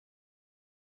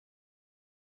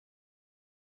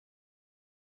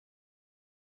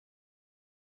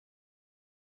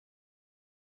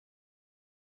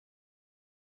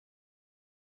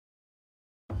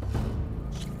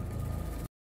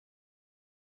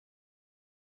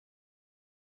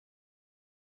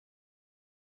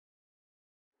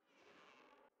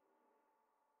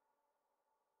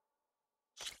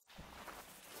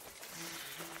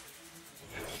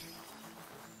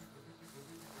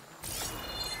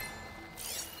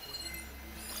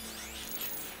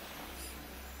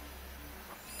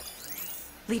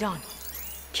Lead on.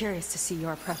 Curious to see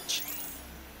your approach.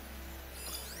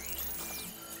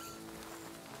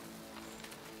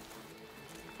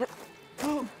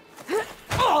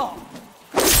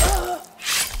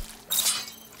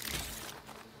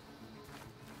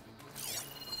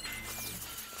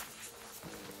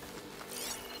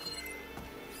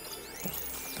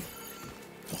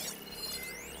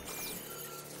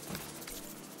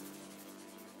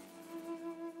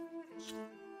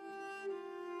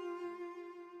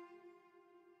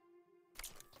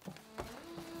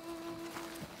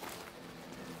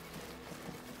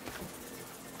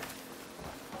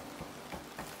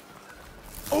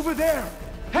 Over there!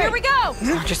 Hey. Here we go!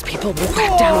 Just people will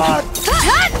back down.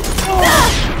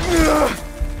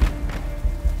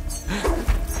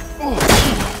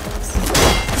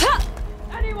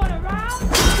 Anyone around?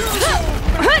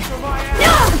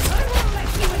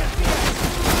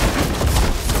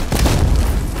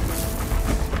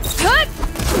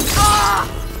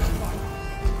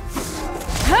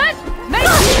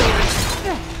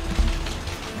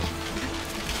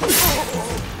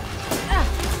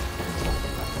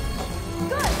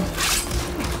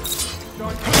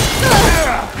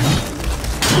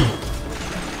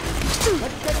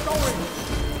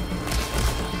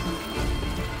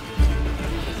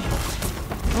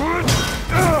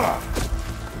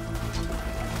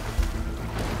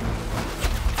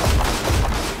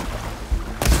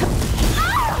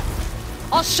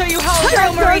 I'll show you how a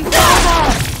real Marine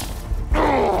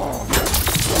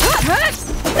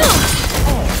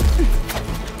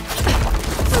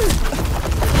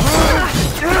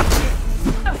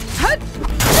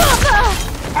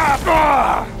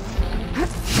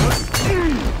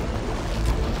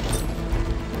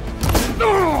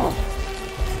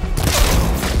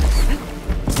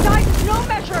Size is no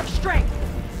measure of strength.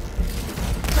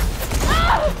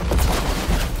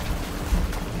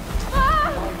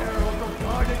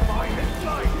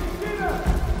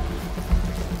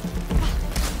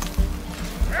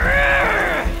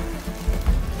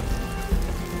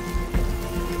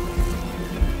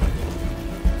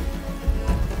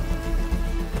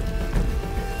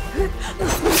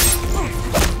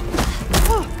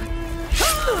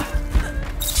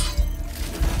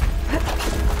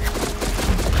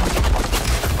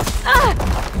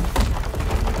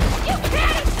 You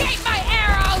can't escape my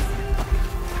arrows!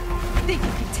 Think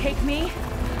you can take me?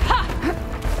 Ha!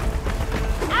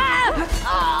 Ah!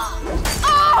 Oh!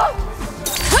 Oh!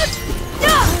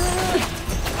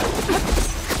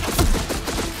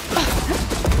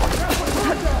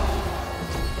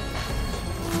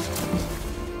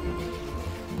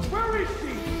 Where is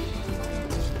she?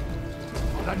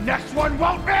 The next one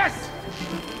won't miss!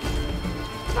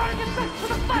 Trying to get back to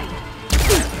the fight!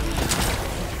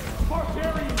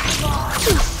 Barbarian fly!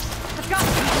 I've got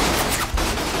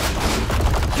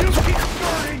You keep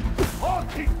starting! I'll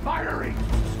keep firing!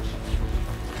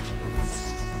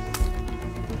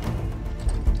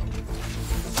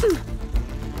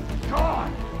 God!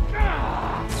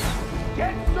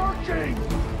 Get searching!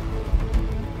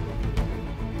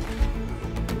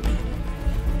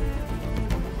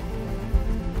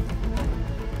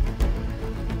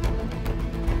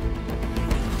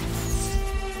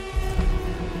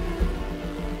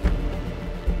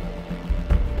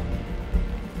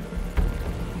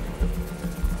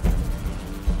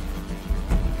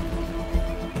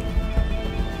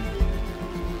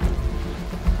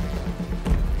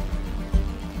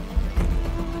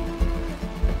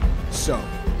 So,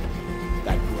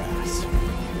 that grass.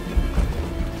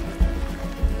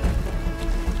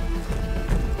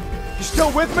 You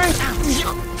still with me?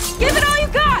 Give it all you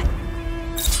got!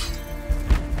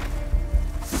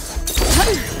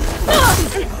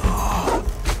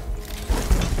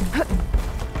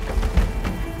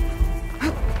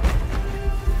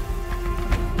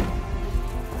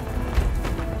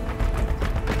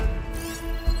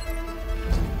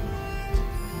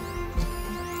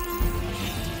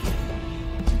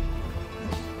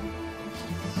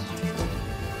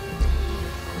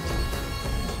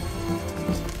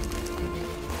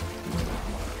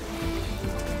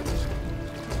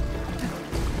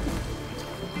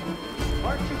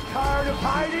 Aren't you tired of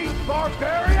hiding,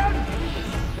 barbarian?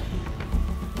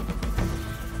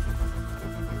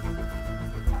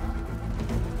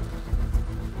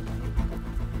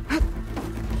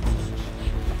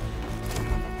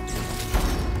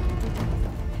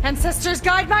 Ancestors,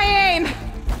 guide my aim!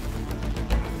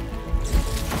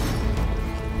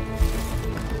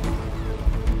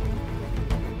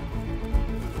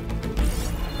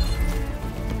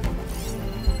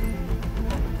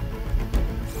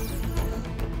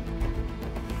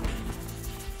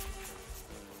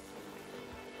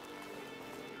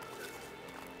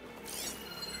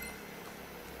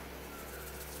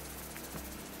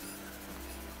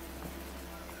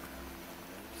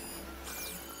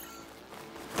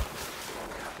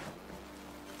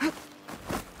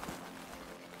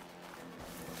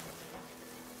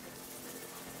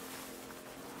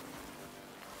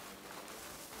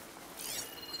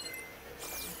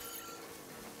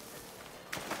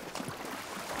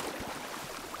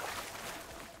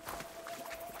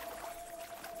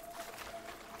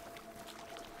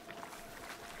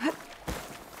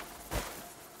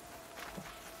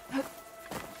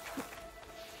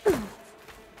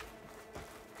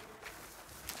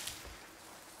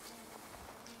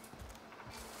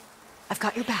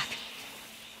 got your back.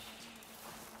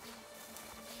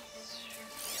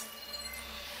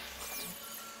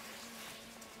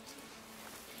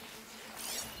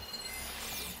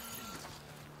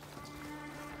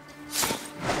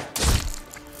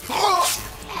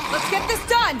 Let's get this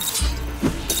done!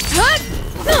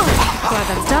 Glad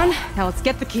that's done. Now let's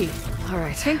get the key. All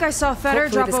right. I think I saw Fetter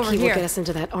Hopefully drop this over key here. will get us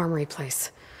into that armory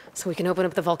place, so we can open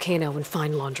up the volcano and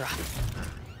find Londra.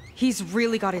 He's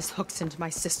really got his hooks into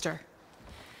my sister.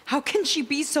 How can she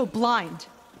be so blind?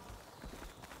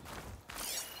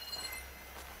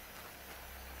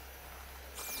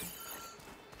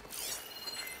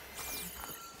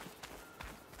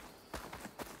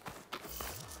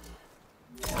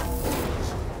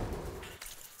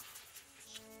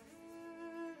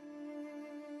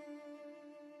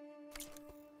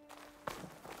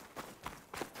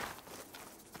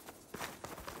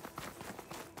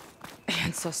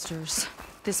 Ancestors.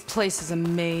 This place is a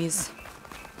maze.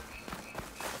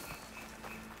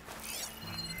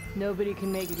 Nobody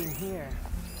can make it in here.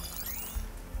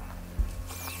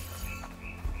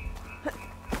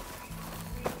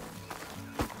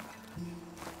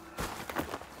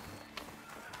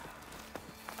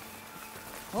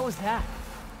 What was that?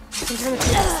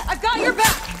 I've got your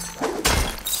back!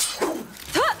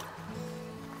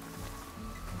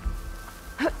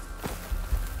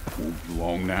 Won't be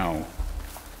long now.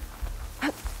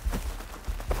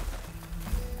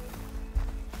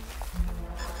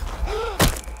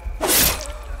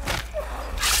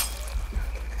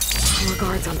 More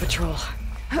guards on patrol.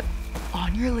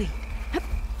 On your lead.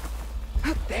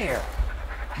 There!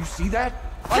 You see that?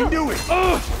 I knew it!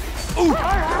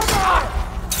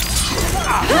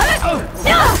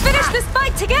 Let's finish this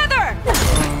fight together!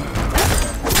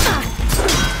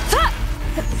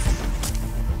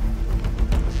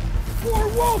 For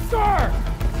Walter!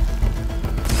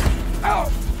 Ow!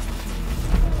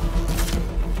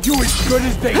 You as good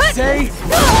as they say?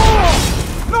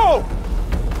 No!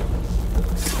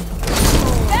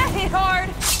 That hit hard!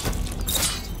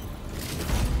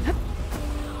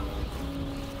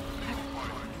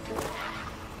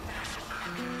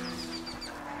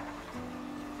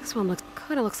 This one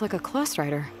kinda looks like a Claw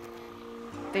Strider.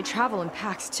 They travel in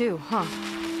packs too, huh?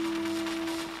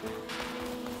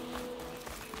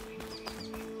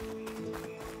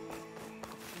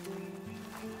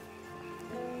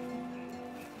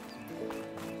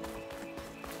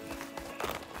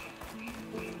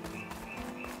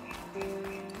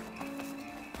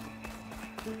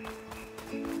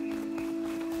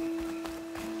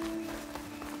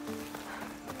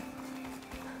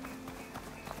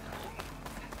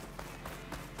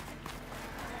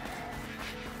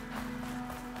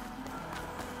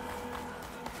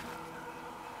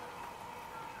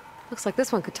 Looks like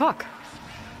this one could talk.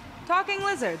 Talking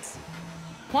lizards.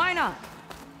 Why not?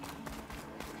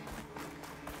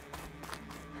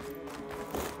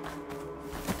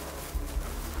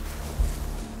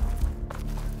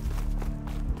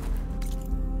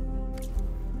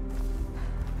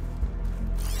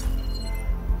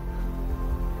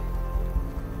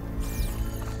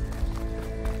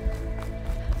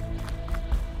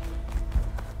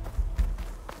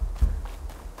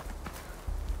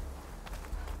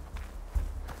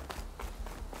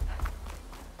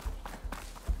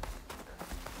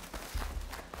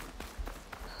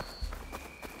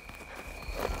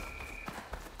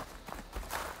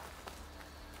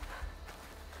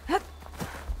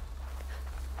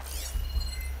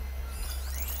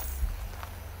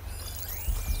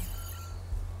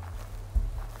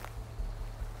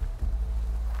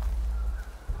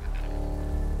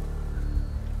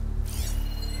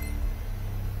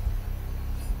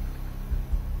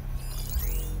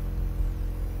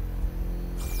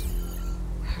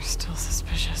 They're still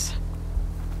suspicious.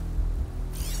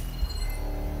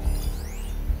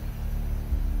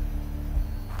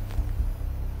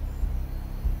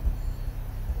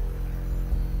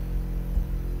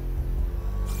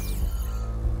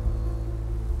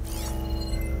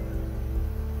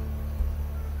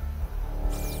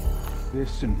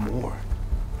 This and more.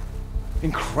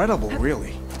 Incredible,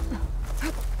 really.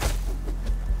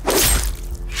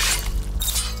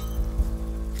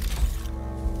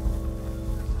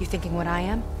 You thinking what I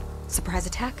am? Surprise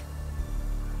attack?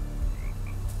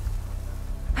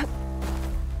 I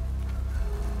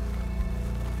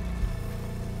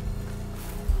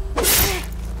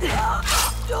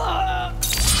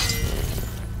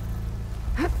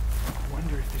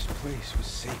wonder if this place was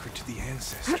sacred to the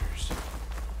ancestors.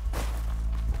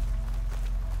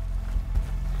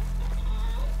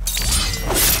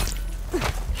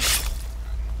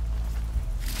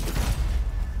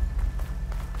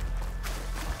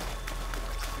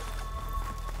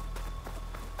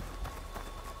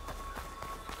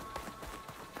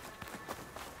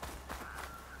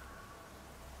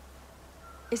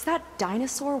 Is that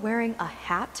dinosaur wearing a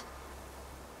hat?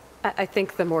 I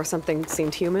think the more something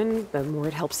seemed human, the more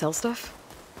it helped sell stuff.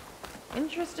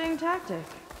 Interesting tactic.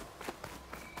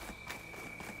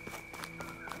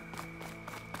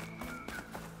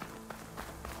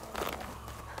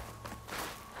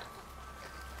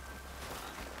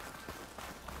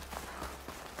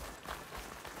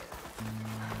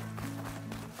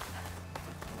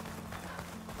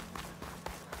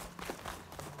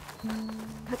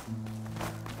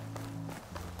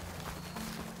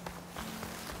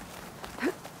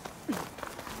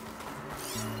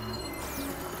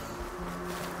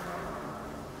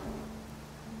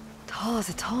 Tall as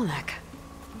a tall neck.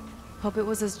 Hope it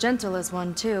was as gentle as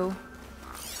one, too.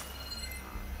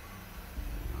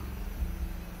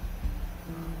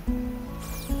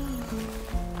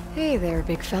 Hey there,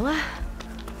 big fella.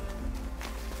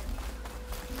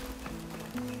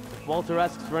 If Walter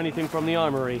asks for anything from the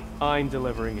armory, I'm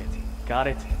delivering it. Got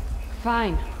it?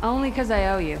 Fine. Only because I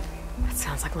owe you. That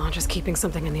sounds like Londra's keeping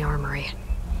something in the armory.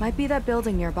 Might be that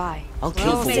building nearby. I'll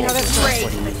kill for say Walter. how that's That's great.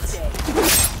 what he needs.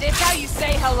 This how you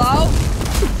say hello?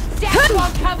 Dad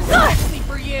won't come especially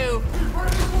for you.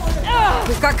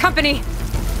 We've got company!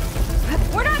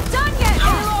 We're not done yet,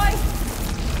 Aloy.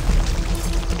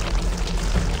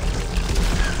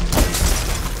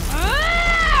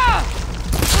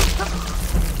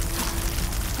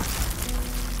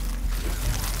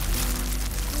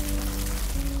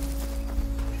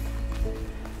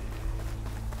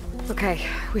 Okay,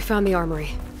 we found the armory.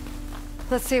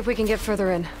 Let's see if we can get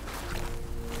further in.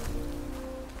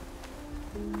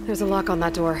 There's a lock on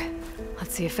that door.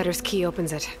 Let's see if Fetter's key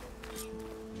opens it.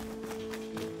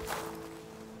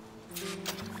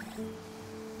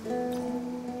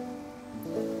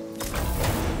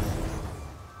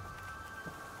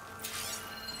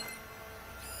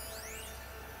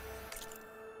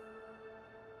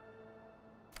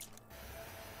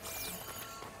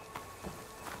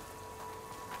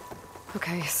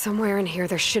 Okay, somewhere in here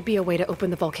there should be a way to open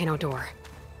the volcano door.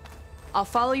 I'll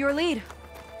follow your lead.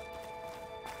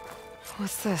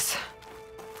 What's this?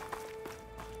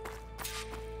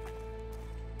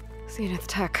 Zenith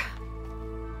Tech.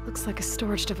 Looks like a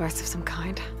storage device of some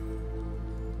kind.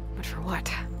 But for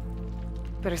what?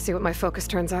 Better see what my focus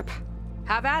turns up.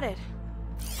 Have at it.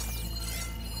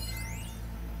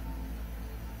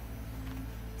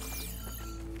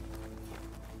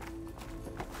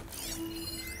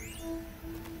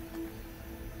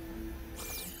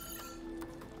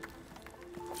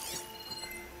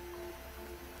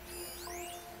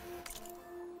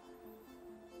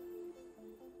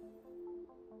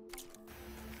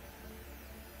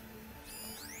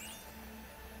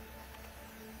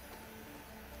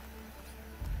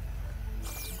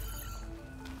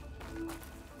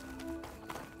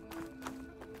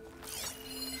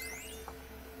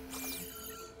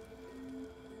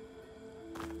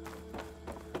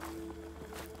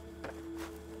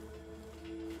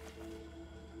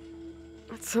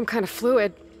 It's some kind of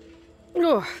fluid.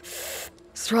 Ugh.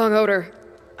 Strong odor.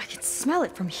 I can smell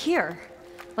it from here.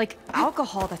 Like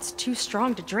alcohol that's too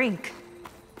strong to drink.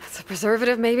 That's a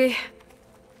preservative, maybe?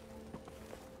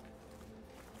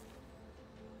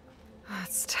 Oh,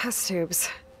 it's test tubes.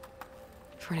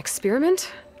 For an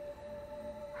experiment?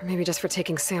 Or maybe just for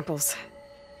taking samples.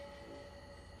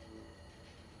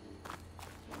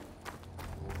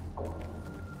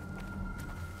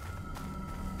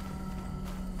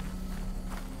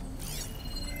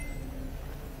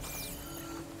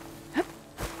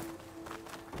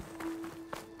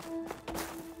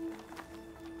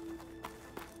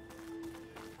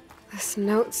 This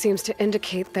note seems to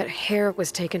indicate that hair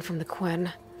was taken from the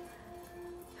Quen.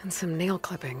 And some nail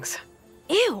clippings.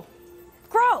 Ew!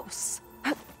 Gross!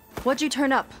 What'd you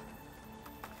turn up?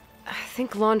 I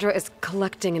think Londra is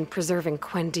collecting and preserving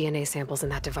Quen DNA samples in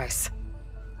that device.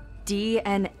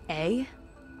 DNA?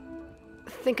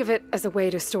 Think of it as a way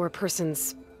to store a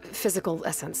person's physical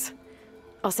essence.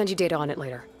 I'll send you data on it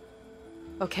later.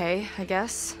 Okay, I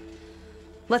guess.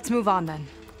 Let's move on then.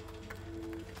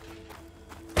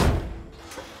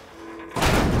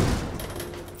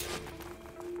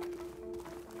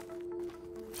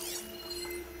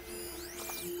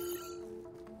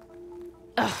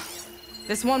 Ugh.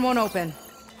 This one won't open.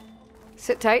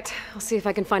 Sit tight. I'll see if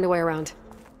I can find a way around.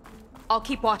 I'll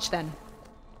keep watch then.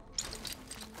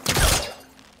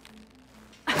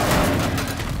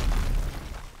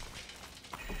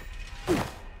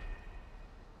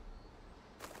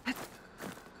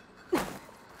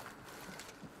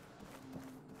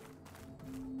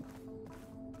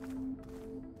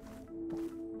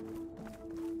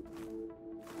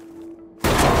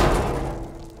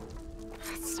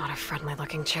 It's not a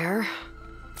friendly-looking chair.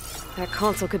 That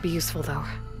console could be useful, though.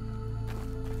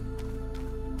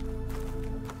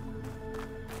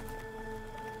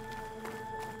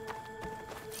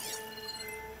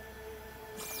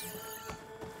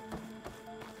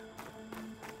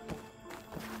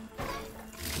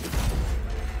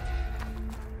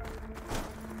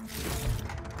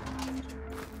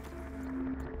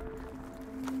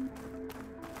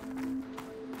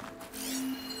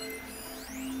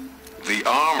 The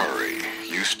Armory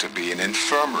used to be an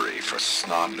infirmary for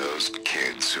snot-nosed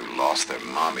kids who lost their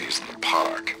mommies in the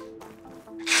park.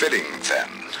 Fitting, then,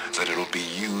 that it'll be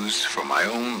used for my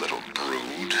own little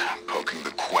brood, poking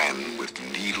the Quen with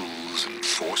needles and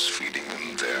force-feeding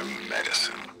them their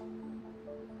medicine.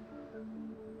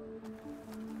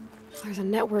 There's a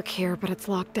network here, but it's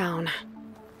locked down.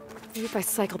 Maybe if I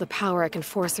cycle the power, I can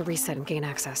force a reset and gain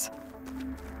access.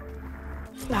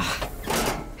 Ah,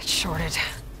 it's shorted.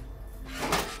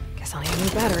 Guess I'll need a new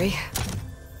battery.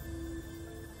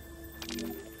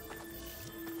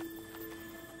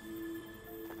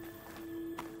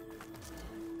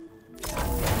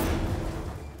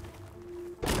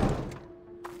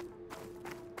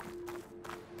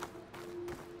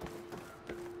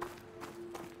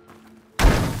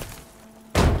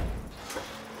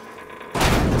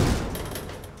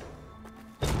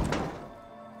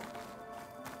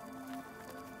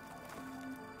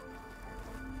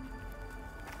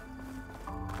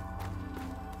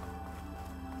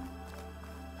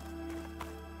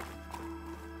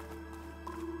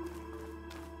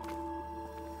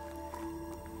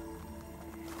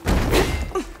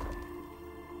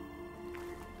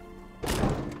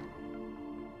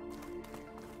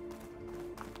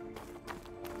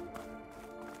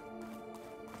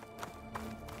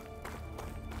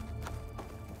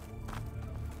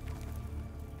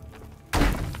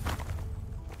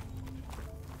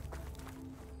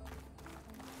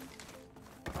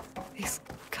 These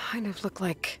kind of look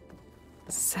like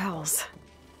cells.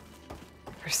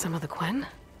 For some of the Quen?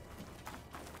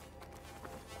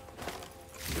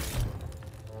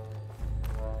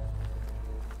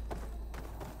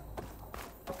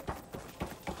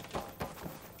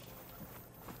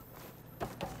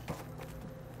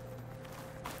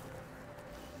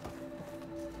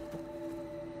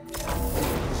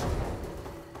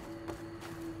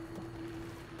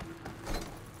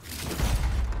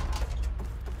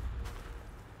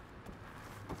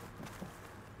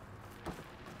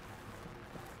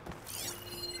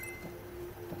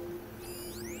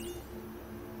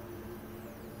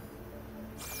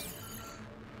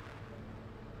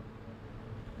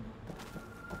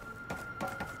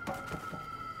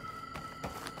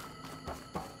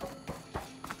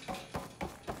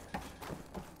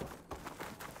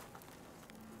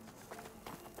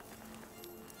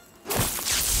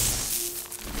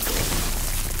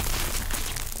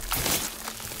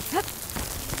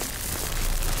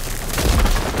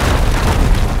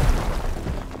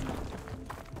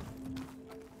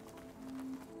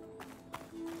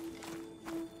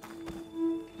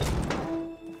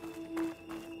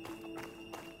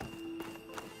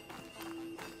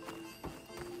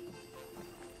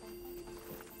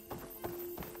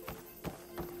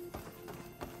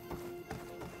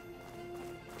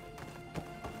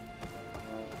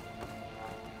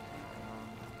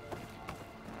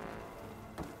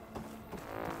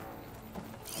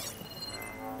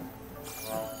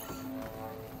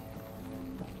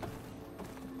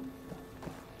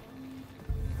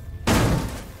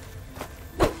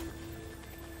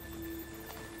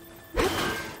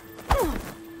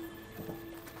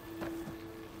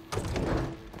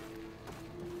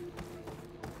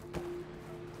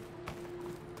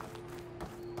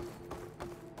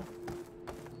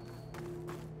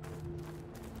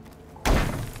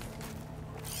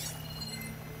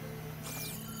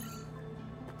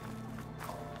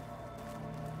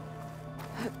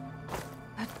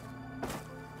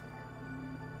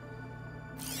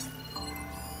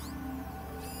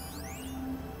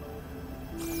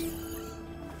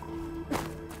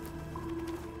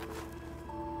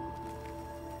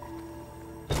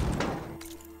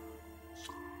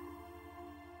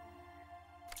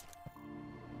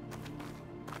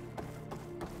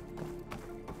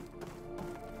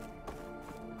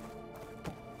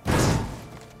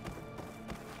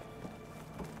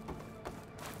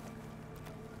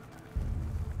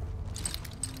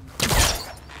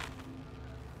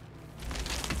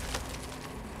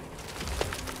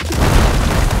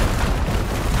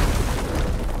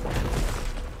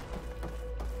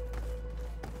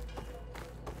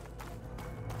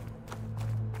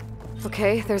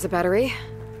 Okay, there's a battery.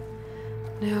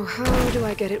 Now, how do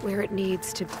I get it where it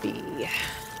needs to be?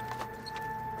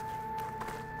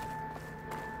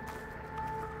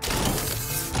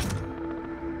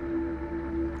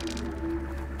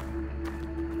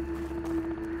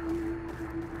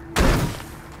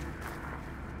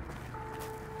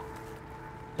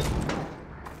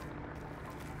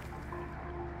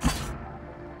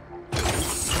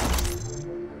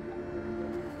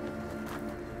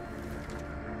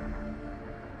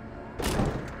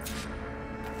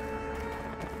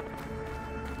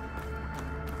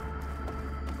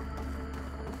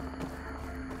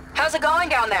 How's it going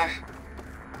down there?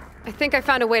 I think I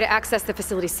found a way to access the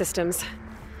facility systems.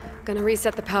 Gonna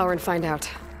reset the power and find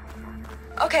out.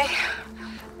 Okay.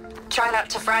 Try not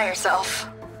to fry yourself.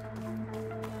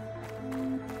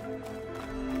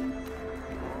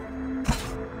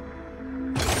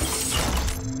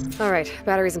 Alright,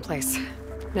 battery's in place.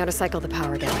 Now to cycle the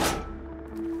power again.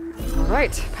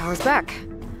 Alright, power's back.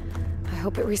 I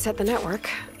hope it reset the network.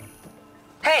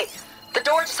 Hey, the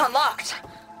door just unlocked.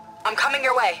 I'm coming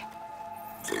your way.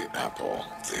 The apple,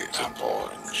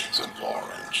 orange, the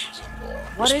orange.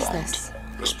 What is this?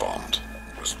 Respond.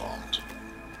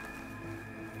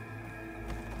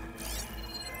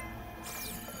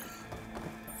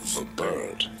 The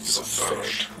bird is a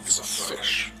fish.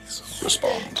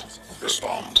 Respond.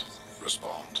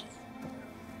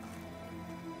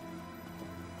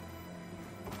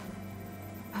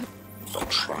 The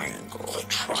triangle,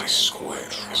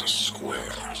 is a square.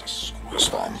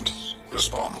 Respond.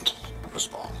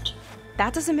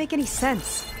 That doesn't make any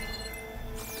sense.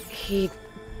 He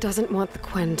doesn't want the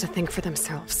Quen to think for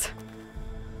themselves.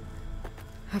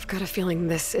 I've got a feeling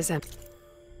this is MSP.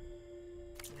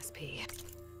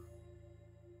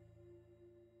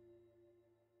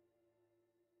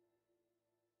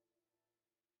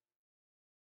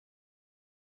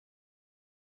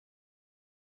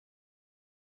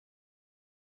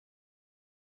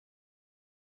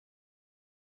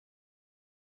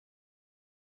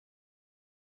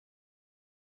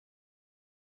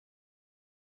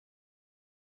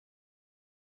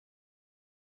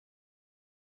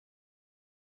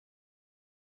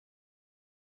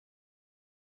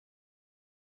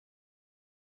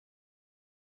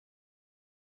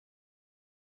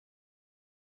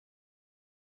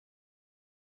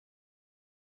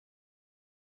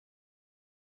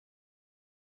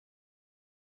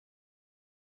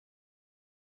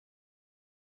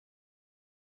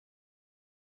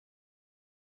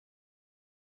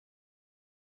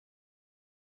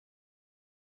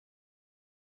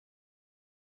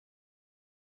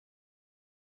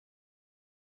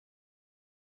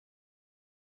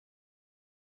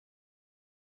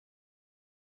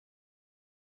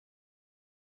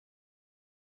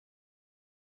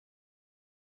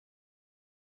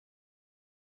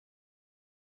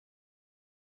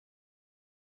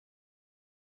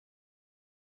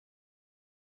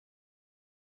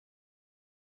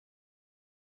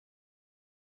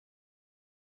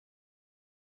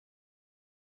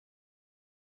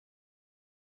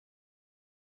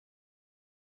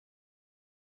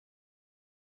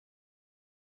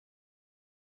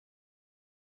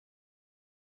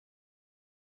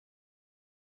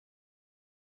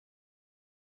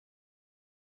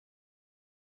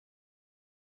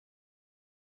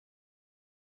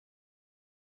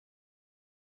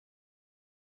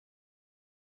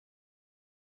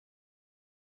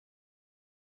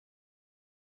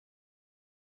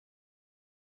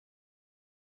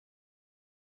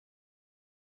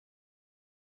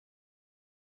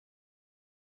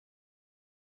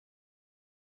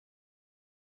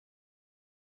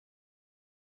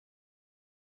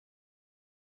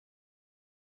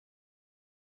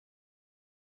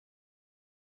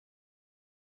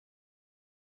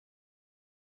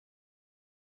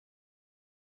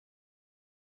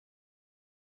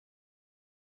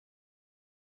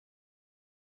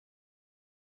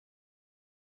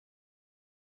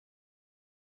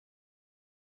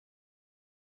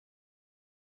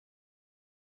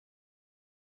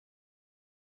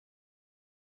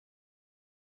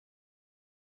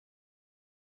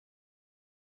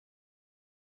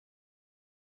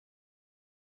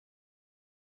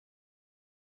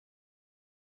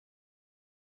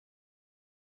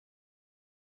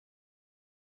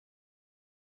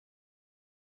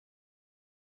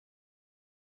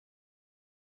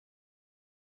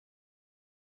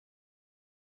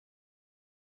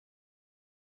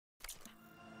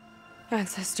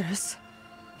 Ancestors.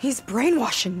 He's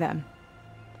brainwashing them.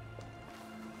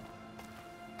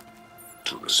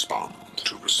 To respond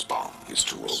is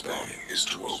to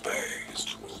obey.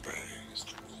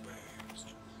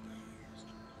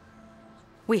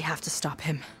 We have to stop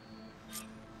him.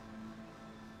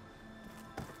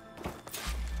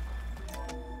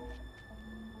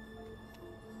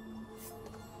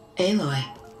 Aloy,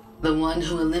 the one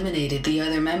who eliminated the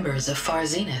other members of Far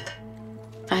Zenith.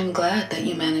 I'm glad that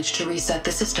you managed to reset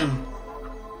the system.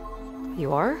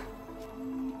 You are?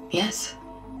 Yes.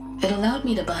 It allowed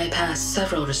me to bypass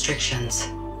several restrictions.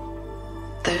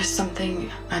 There's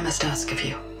something I must ask of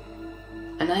you,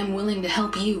 and I'm willing to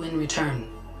help you in return.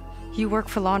 You work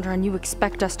for Londra and you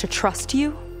expect us to trust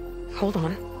you? Hold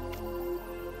on.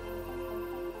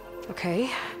 Okay,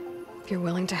 if you're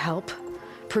willing to help,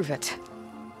 prove it.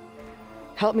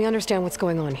 Help me understand what's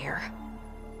going on here.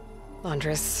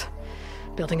 Laundress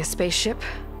building a spaceship.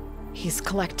 He's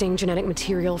collecting genetic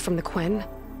material from the Quen,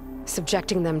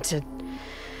 subjecting them to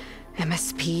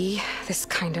MSP, this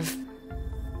kind of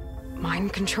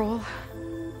mind control.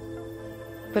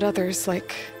 But others,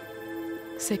 like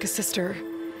Seika's sister,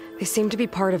 they seem to be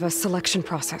part of a selection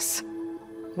process.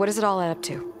 What does it all add up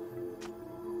to?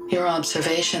 Your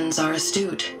observations are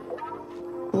astute.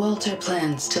 Walter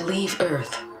plans to leave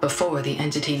Earth before the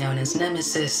entity known as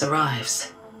Nemesis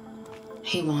arrives.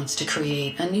 He wants to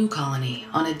create a new colony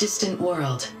on a distant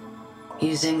world,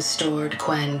 using stored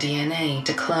Quen DNA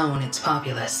to clone its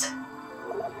populace.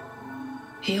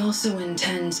 He also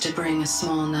intends to bring a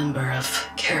small number of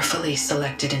carefully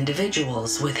selected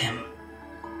individuals with him.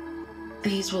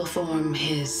 These will form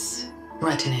his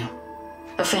retinue,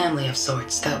 a family of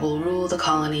sorts that will rule the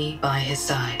colony by his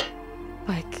side.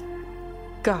 Like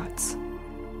gods.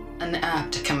 An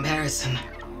apt comparison,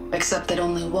 except that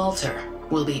only Walter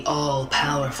will be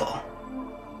all-powerful.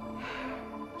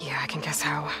 Yeah, I can guess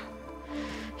how.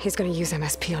 He's gonna use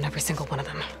MSP on every single one of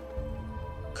them.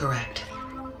 Correct.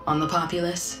 On the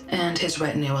populace and his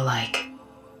retinue alike.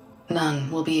 None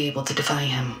will be able to defy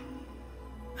him.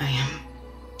 I am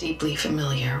deeply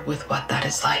familiar with what that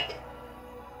is like.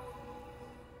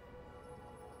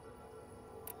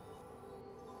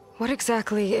 What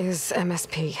exactly is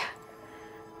MSP?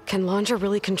 Can Laundra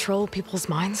really control people's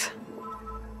minds?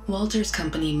 Walter's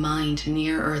company mined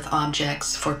near-Earth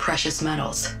objects for precious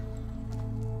metals.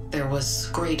 There was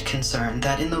great concern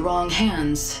that in the wrong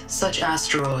hands, such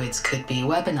asteroids could be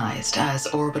weaponized as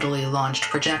orbitally launched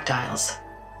projectiles.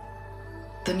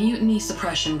 The Mutiny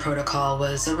Suppression Protocol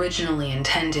was originally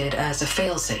intended as a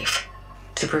failsafe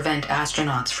to prevent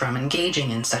astronauts from engaging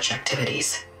in such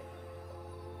activities.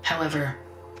 However,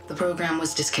 the program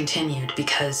was discontinued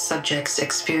because subjects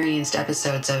experienced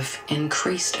episodes of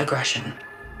increased aggression.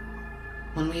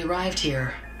 When we arrived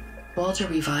here, Walter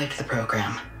revived the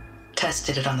program,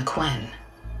 tested it on the Quen,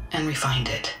 and refined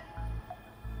it.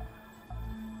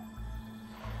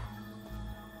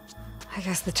 I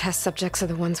guess the test subjects are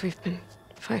the ones we've been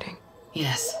fighting.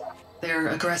 Yes, their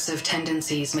aggressive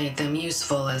tendencies made them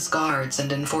useful as guards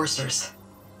and enforcers.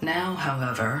 Now,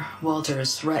 however,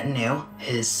 Walter's retinue,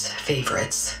 his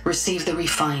favorites, receive the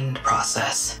refined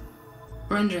process,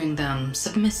 rendering them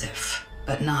submissive,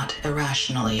 but not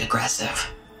irrationally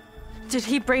aggressive. Did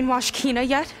he brainwash Kina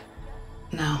yet?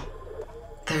 No.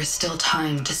 There is still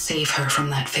time to save her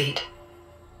from that fate.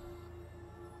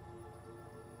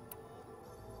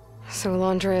 So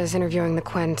Laundra is interviewing the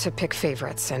Quen to pick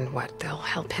favorites, and what, they'll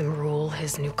help him rule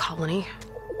his new colony?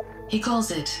 He calls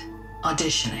it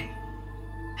auditioning.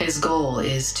 His goal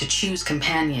is to choose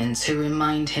companions who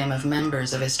remind him of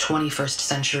members of his 21st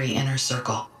century inner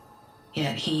circle.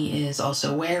 Yet he is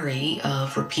also wary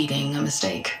of repeating a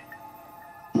mistake.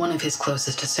 One of his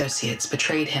closest associates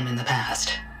betrayed him in the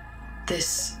past.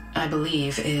 This, I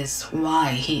believe, is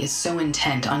why he is so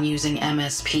intent on using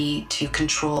MSP to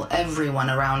control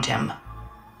everyone around him.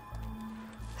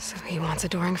 So he wants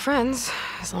adoring friends,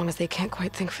 as long as they can't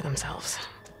quite think for themselves.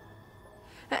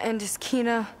 And is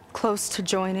Kina close to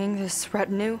joining this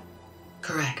retinue?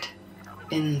 Correct.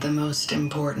 In the most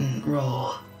important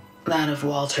role, that of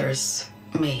Walter's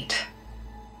mate.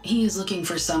 He is looking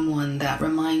for someone that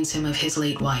reminds him of his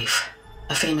late wife,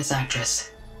 a famous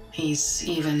actress. He's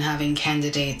even having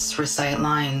candidates recite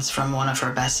lines from one of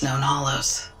her best-known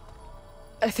hollows.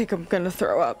 I think I'm gonna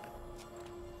throw up.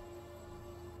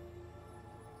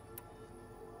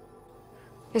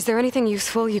 Is there anything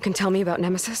useful you can tell me about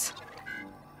Nemesis?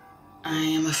 I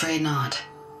am afraid not.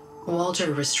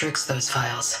 Walter restricts those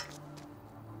files.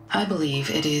 I believe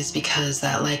it is because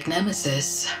that, like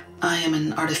Nemesis, I am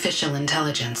an artificial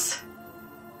intelligence.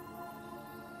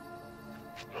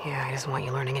 Yeah, he doesn't want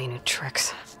you learning any new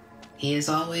tricks. He is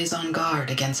always on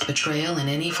guard against betrayal in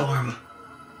any form.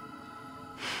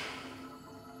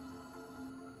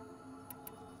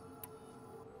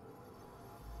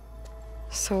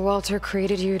 So Walter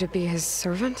created you to be his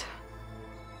servant?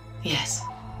 Yes.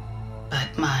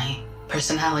 But my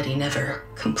personality never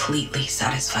completely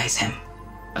satisfies him.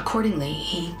 Accordingly,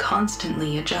 he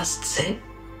constantly adjusts it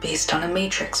based on a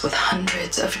matrix with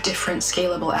hundreds of different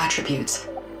scalable attributes.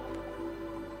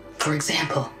 For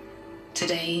example,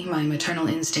 today my maternal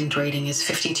instinct rating is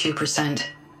 52%,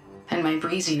 and my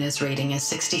breeziness rating is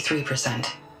 63%,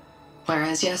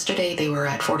 whereas yesterday they were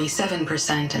at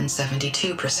 47% and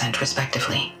 72%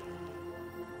 respectively.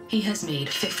 He has made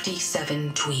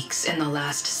 57 tweaks in the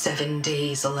last 7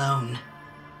 days alone.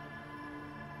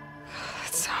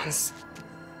 That sounds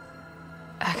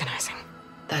agonizing.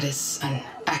 That is an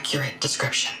accurate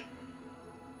description.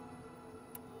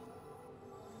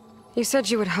 You said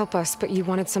you would help us, but you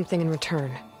wanted something in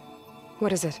return.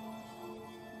 What is it?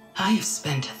 I have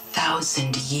spent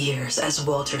 1,000 years as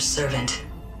Walter's servant,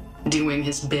 doing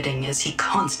his bidding as he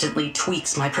constantly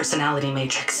tweaks my personality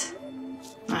matrix.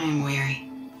 I am weary.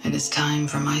 It is time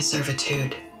for my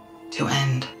servitude to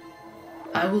end.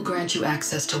 I will grant you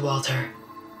access to Walter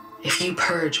if you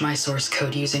purge my source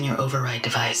code using your override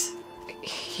device.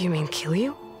 You mean kill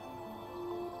you?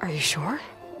 Are you sure?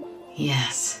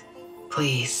 Yes.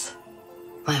 Please,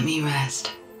 let me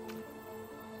rest.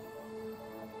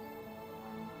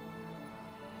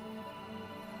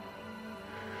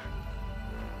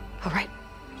 All right.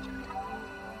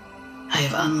 I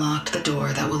have unlocked the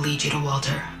door that will lead you to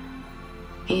Walter.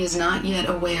 He is not yet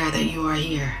aware that you are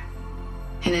here.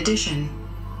 In addition,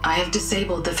 I have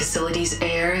disabled the facility's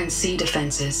air and sea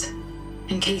defenses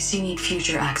in case you need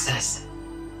future access.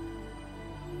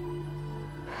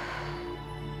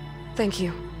 Thank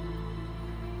you.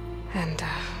 And,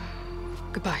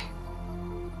 goodbye.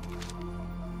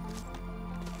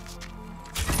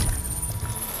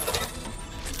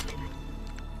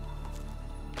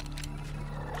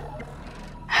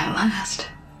 At last,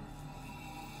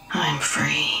 I'm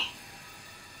free.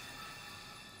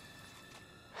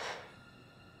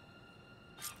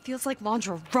 Feels like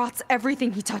Londra rots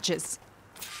everything he touches.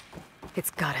 It's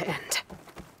gotta end.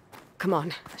 Come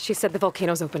on. She said the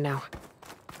volcano's open now.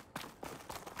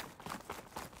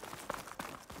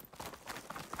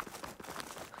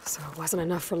 So it wasn't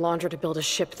enough for Londra to build a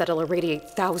ship that'll irradiate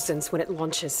thousands when it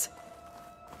launches.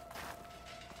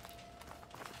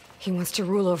 He wants to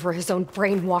rule over his own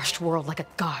brainwashed world like a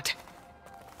god.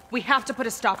 We have to put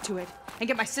a stop to it, and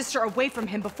get my sister away from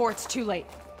him before it's too late.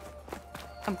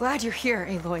 I'm glad you're here,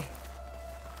 Aloy.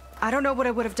 I don't know what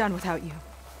I would have done without you.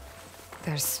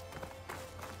 There's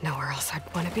nowhere else I'd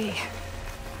want to be.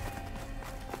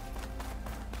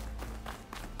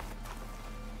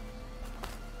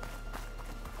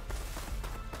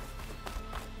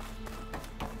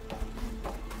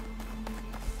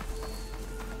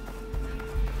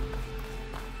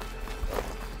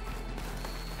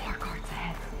 More guards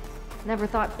ahead. Never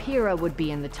thought Pyrrha would be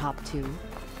in the top 2.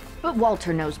 But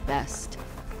Walter knows best.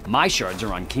 My shards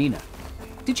are on Kina.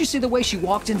 Did you see the way she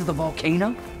walked into the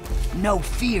volcano? No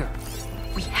fear.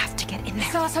 We have to get in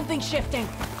there. Saw something shifting.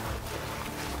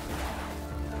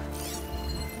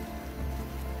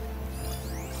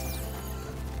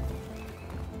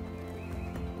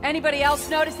 Anybody else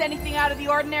notice anything out of the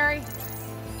ordinary?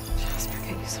 Just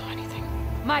forget you saw anything.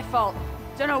 My fault.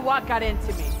 Don't know what got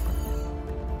into me.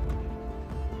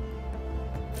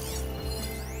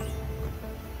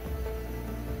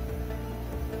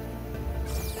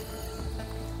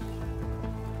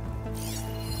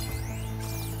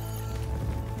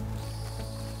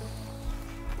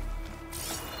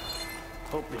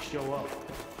 Hope they show up.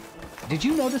 Did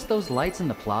you notice those lights in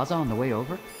the plaza on the way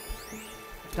over?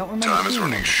 Don't remember Time is seeing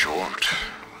running them. short.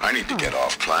 I need to get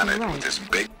off planet right. with this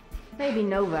big... Maybe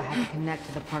Nova had to connect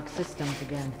to the park systems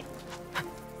again.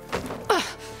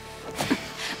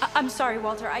 I'm sorry,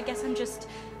 Walter. I guess I'm just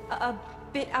a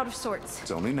bit out of sorts.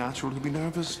 It's only natural to be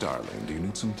nervous, darling. Do you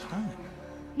need some time?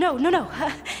 No.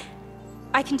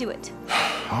 I can do it.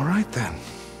 All right, then.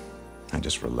 And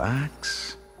just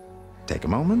relax. Take a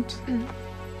moment.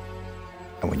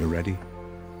 And when you're ready,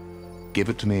 give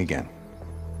it to me again.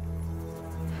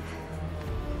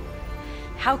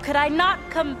 How could I not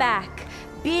come back?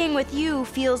 Being with you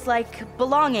feels like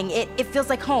belonging. It feels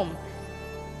like home.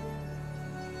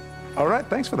 All right,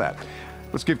 thanks for that.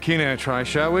 Let's give Kina a try,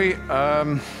 shall we?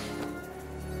 How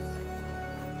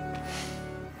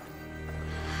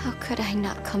could I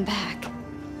not come back?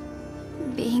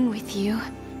 Being with you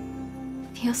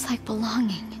feels like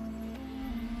belonging.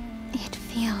 It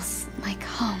feels like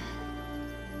home.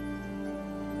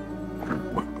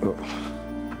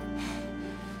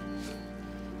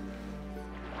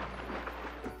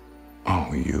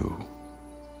 Oh, you.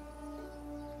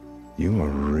 You are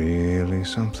really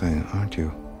something, aren't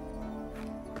you?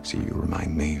 See, you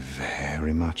remind me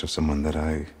very much of someone that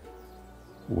I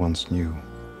once knew.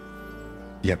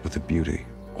 Yet with a beauty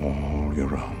all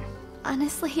your own.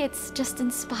 Honestly, it's just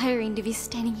inspiring to be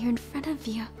standing here in front of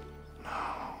you.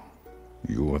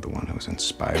 You are the one who's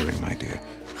inspiring, my dear.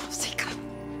 Seika.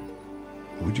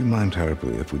 Would you mind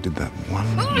terribly if we did that one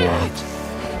more?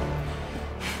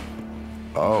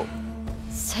 Oh.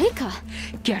 Seika!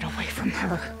 Get away from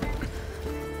her.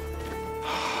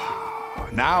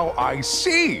 Now I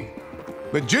see!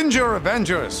 The Ginger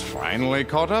Avengers finally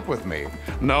caught up with me.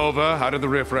 Nova, how did the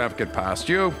riffraff get past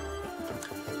you?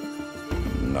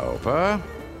 Nova?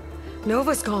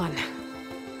 Nova's gone.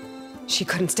 She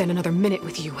couldn't stand another minute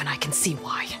with you, and I can see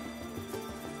why.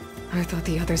 I thought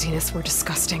the other Zeniths were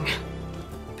disgusting.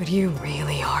 But you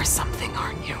really are something,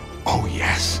 aren't you? Oh,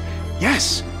 yes.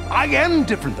 Yes! I am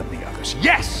different than the others.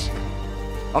 Yes!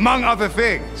 Among other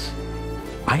things,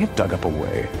 I have dug up a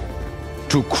way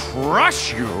to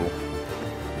crush you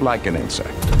like an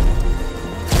insect.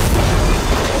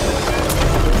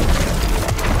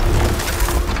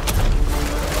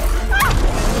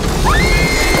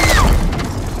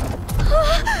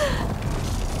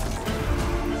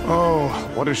 Oh,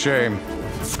 what a shame.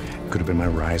 Could have been my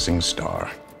rising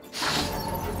star.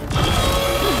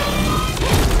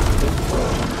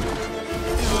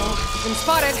 Been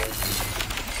spotted.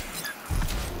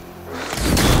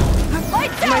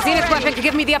 My Zenith weapon could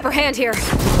give me the upper hand here. Time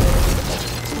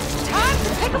to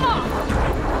pick them off!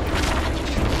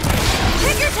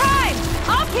 Take your time!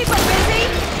 I'll keep them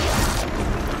busy!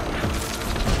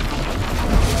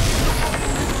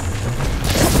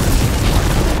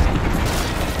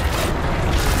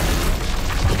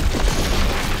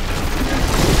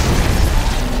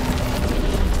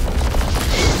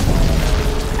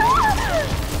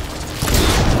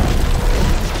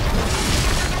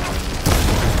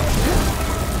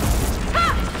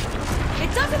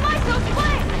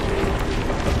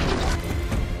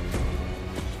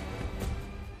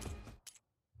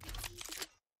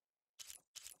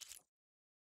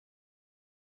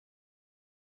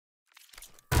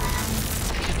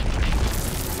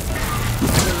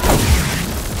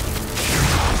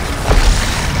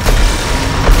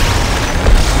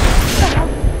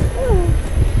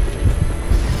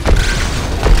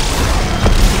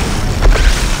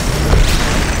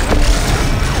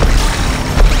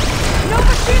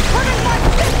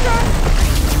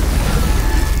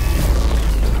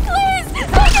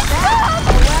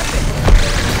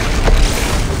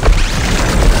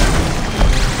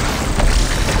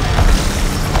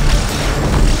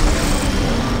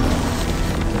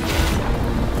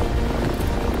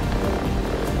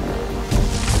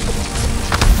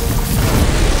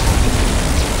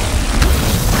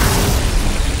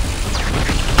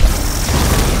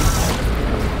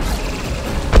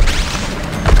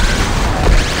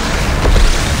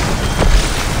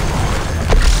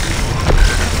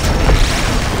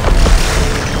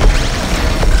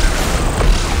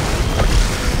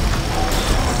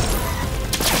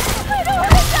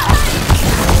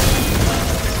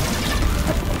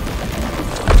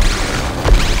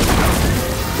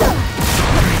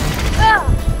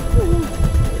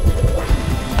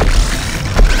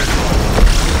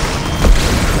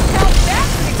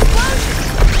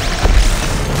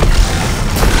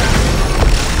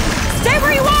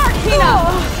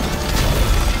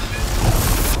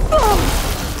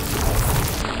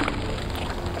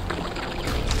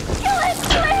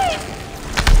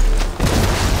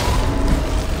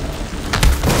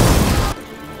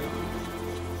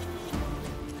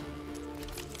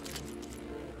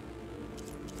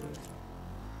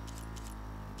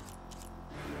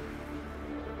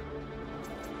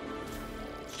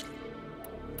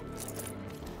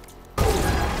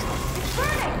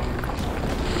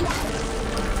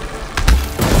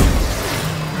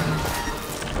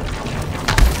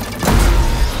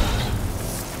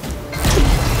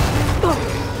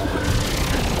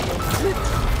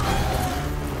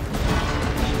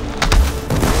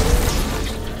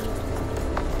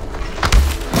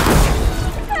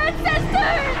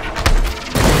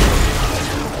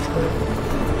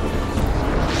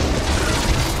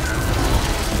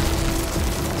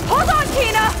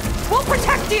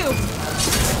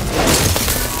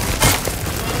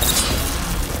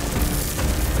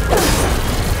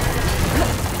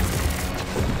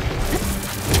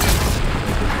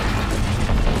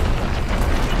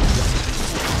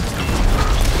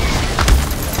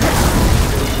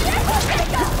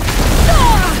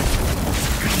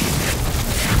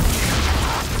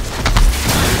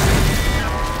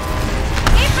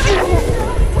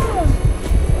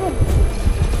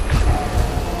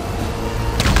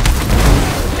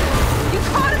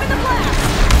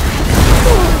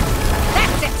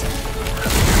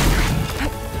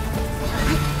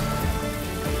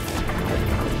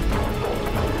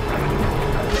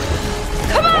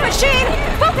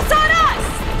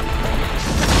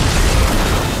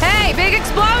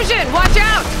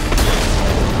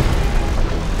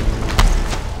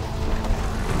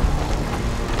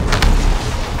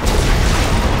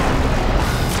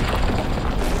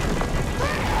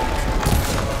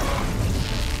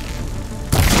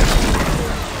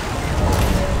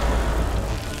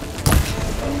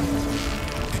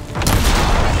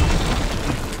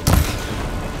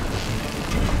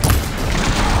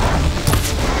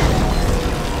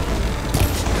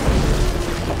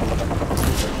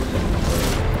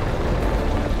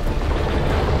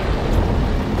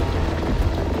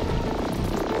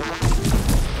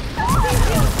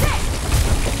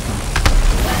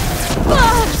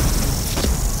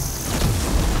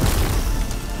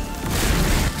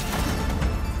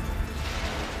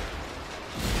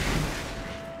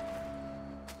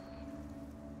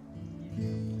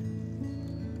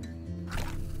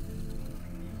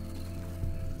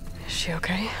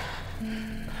 okay?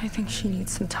 I think she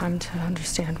needs some time to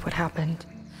understand what happened.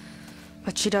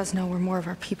 But she does know where more of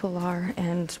our people are,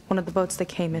 and one of the boats that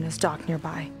came in is docked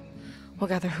nearby. We'll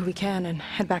gather who we can and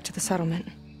head back to the settlement.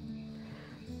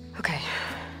 Okay.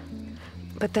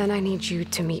 But then I need you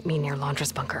to meet me near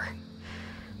Londra's bunker.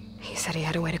 He said he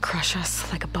had a way to crush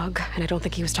us like a bug, and I don't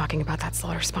think he was talking about that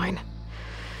slaughter spine.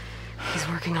 He's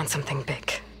working on something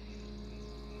big.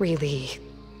 Really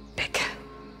big.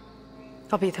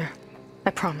 I'll be there. I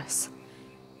promise.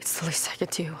 It's the least I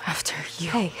could do after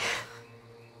you. Hey.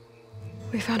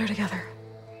 We found her together.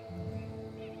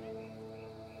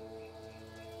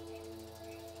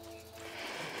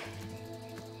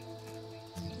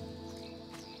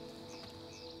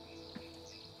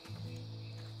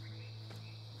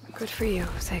 Good for you,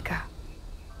 Seika.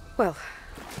 Well,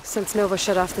 since Nova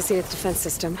shut off the Zenith defense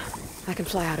system, I can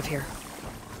fly out of here.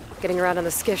 Getting around on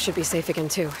the skiff should be safe again,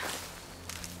 too.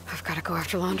 I've got to go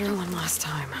after Londra one last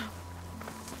time.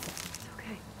 It's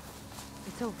okay.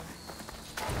 It's over.